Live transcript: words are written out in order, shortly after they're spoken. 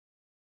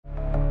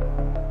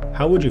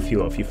How would you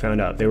feel if you found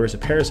out there was a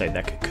parasite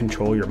that could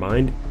control your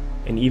mind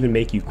and even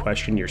make you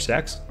question your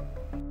sex?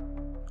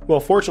 Well,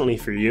 fortunately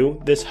for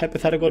you, this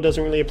hypothetical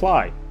doesn't really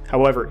apply.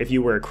 However, if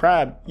you were a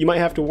crab, you might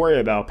have to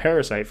worry about a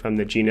parasite from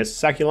the genus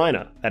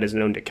Sacculina that is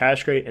known to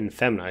castrate and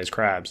feminize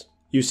crabs.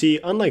 You see,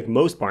 unlike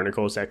most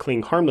barnacles that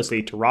cling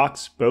harmlessly to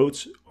rocks,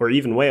 boats, or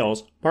even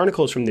whales,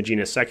 barnacles from the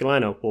genus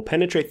Sacculina will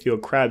penetrate through a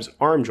crab's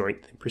arm joint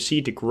and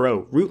proceed to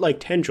grow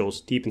root-like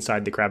tendrils deep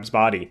inside the crab's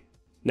body.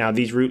 Now,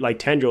 these root-like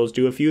tendrils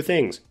do a few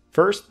things.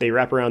 First, they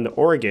wrap around the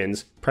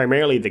organs,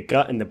 primarily the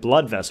gut and the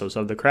blood vessels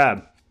of the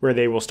crab, where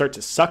they will start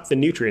to suck the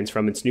nutrients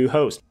from its new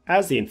host.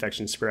 As the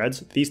infection spreads,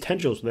 these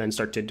tendrils will then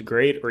start to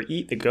degrade or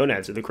eat the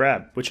gonads of the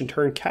crab, which in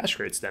turn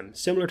castrates them,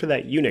 similar to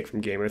that eunuch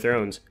from Game of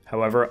Thrones.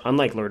 However,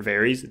 unlike Lord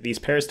Varys, these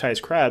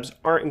parasitized crabs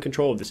aren't in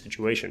control of the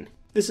situation.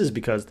 This is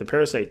because the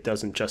parasite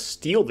doesn't just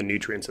steal the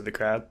nutrients of the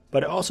crab,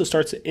 but it also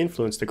starts to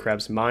influence the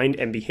crab's mind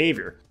and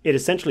behavior. It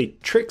essentially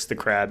tricks the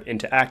crab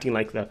into acting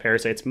like the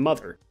parasite's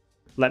mother.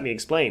 Let me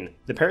explain.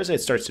 The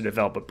parasite starts to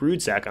develop a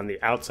brood sac on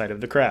the outside of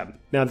the crab.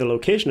 Now, the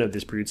location of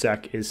this brood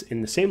sac is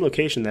in the same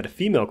location that a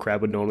female crab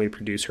would normally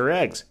produce her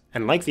eggs.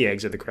 And like the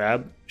eggs of the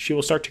crab, she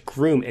will start to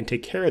groom and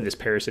take care of this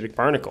parasitic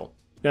barnacle.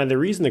 Now, the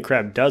reason the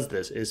crab does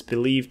this is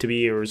believed to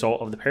be a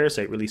result of the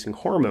parasite releasing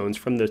hormones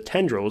from the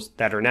tendrils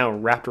that are now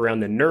wrapped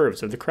around the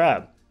nerves of the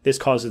crab. This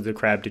causes the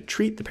crab to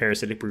treat the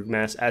parasitic brood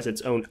mass as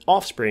its own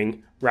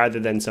offspring rather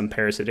than some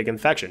parasitic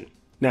infection.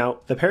 Now,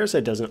 the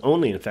parasite doesn't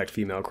only infect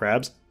female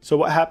crabs, so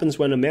what happens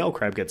when a male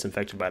crab gets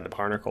infected by the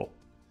barnacle?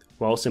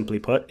 Well, simply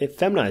put, it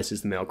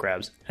feminizes the male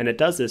crabs, and it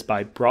does this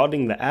by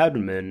broadening the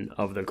abdomen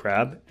of the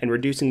crab and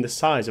reducing the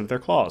size of their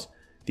claws.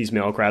 These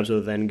male crabs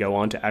will then go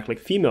on to act like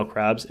female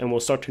crabs and will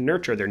start to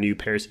nurture their new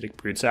parasitic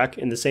brood sac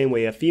in the same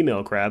way a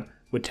female crab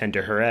would tend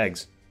to her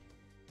eggs.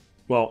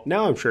 Well,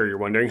 now I'm sure you're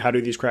wondering, how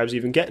do these crabs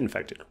even get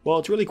infected? Well,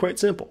 it's really quite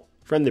simple.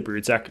 From the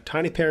brood sac,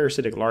 tiny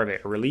parasitic larvae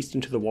are released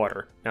into the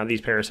water. Now,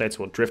 these parasites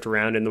will drift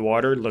around in the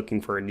water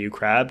looking for a new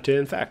crab to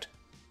infect.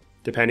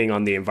 Depending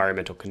on the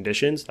environmental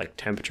conditions, like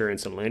temperature and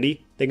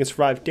salinity, they can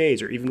survive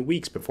days or even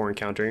weeks before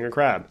encountering a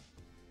crab.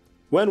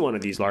 When one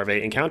of these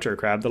larvae encounter a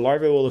crab, the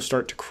larvae will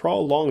start to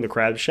crawl along the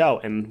crab's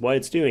shell, and what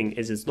it's doing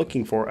is it's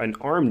looking for an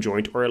arm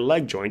joint or a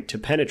leg joint to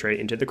penetrate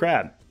into the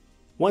crab.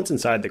 Once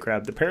inside the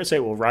crab, the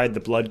parasite will ride the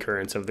blood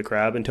currents of the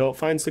crab until it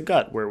finds the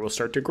gut, where it will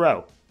start to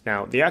grow.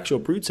 Now, the actual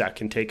brood sac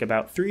can take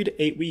about 3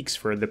 to 8 weeks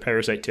for the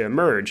parasite to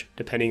emerge,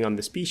 depending on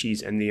the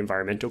species and the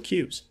environmental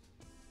cues.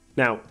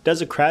 Now,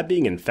 does a crab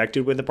being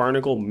infected with a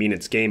barnacle mean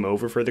it's game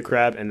over for the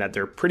crab and that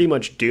they're pretty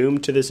much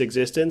doomed to this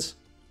existence?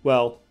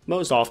 Well,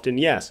 most often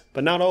yes,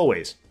 but not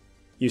always.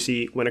 You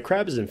see, when a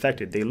crab is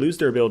infected, they lose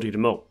their ability to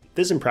molt.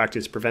 This in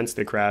practice prevents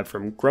the crab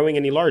from growing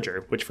any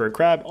larger, which for a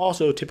crab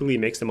also typically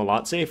makes them a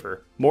lot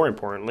safer. More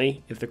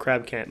importantly, if the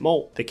crab can't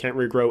molt, they can't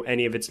regrow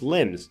any of its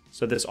limbs,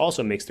 so this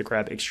also makes the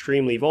crab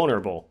extremely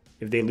vulnerable.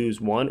 If they lose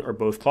one or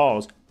both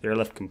claws, they are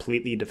left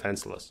completely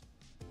defenseless.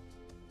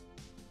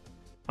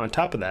 On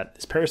top of that,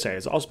 this parasite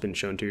has also been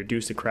shown to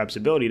reduce the crab's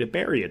ability to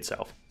bury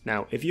itself.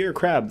 Now, if you're a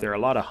crab, there are a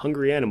lot of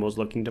hungry animals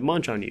looking to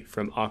munch on you,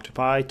 from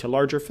octopi to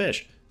larger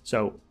fish,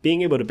 so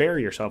being able to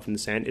bury yourself in the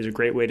sand is a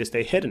great way to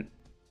stay hidden.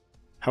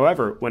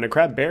 However, when a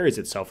crab buries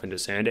itself into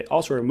sand, it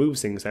also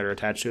removes things that are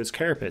attached to its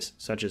carapace,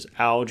 such as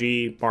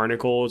algae,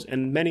 barnacles,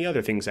 and many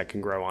other things that can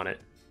grow on it.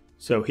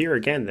 So here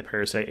again, the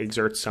parasite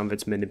exerts some of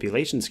its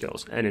manipulation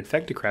skills, and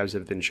infected crabs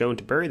have been shown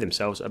to bury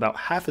themselves about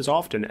half as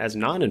often as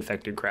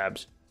non-infected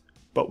crabs.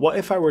 But what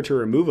if I were to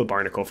remove a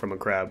barnacle from a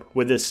crab?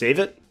 Would this save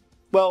it?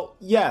 Well,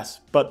 yes,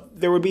 but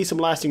there would be some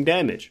lasting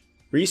damage.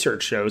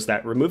 Research shows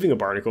that removing a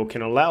barnacle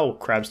can allow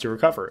crabs to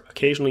recover,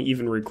 occasionally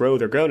even regrow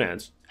their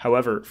gonads.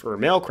 However, for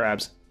male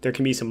crabs, there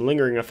can be some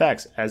lingering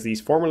effects, as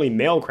these formerly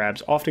male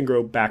crabs often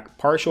grow back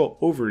partial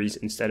ovaries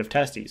instead of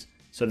testes,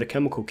 so the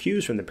chemical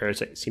cues from the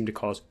parasite seem to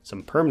cause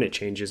some permanent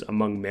changes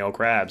among male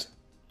crabs.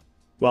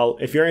 Well,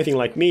 if you're anything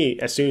like me,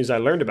 as soon as I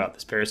learned about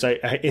this parasite,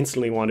 I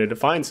instantly wanted to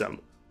find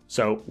some.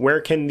 So, where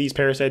can these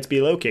parasites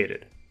be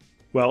located?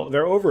 Well,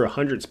 there are over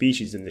 100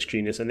 species in this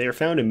genus, and they are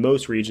found in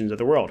most regions of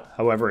the world.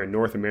 However, in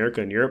North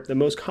America and Europe, the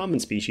most common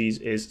species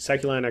is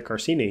Sacculina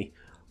carcini,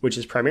 which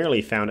is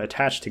primarily found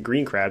attached to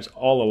green crabs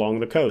all along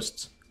the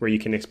coasts, where you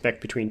can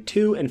expect between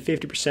 2 and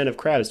 50% of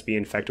crabs to be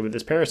infected with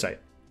this parasite.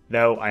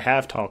 Though I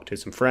have talked to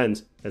some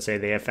friends that say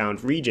they have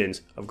found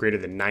regions of greater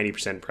than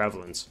 90%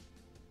 prevalence.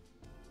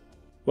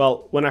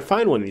 Well, when I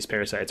find one of these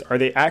parasites, are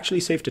they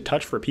actually safe to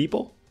touch for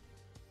people?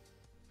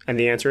 And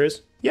the answer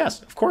is,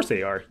 yes, of course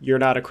they are. You're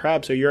not a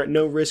crab, so you're at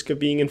no risk of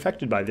being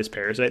infected by this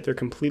parasite. They're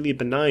completely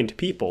benign to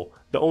people.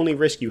 The only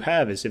risk you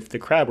have is if the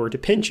crab were to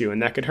pinch you,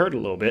 and that could hurt a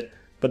little bit,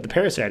 but the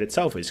parasite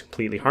itself is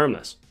completely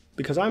harmless.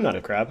 Because I'm not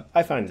a crab,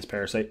 I find this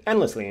parasite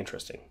endlessly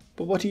interesting.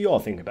 But what do you all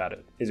think about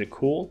it? Is it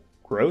cool,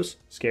 gross,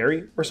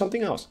 scary, or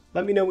something else?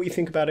 Let me know what you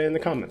think about it in the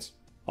comments.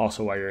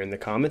 Also, while you're in the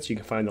comments, you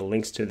can find the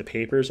links to the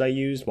papers I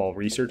used while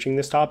researching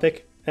this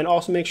topic. And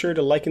also make sure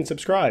to like and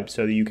subscribe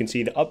so that you can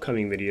see the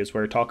upcoming videos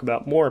where I talk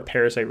about more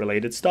parasite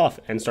related stuff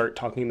and start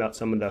talking about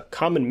some of the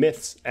common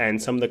myths and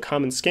some of the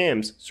common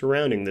scams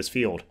surrounding this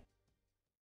field.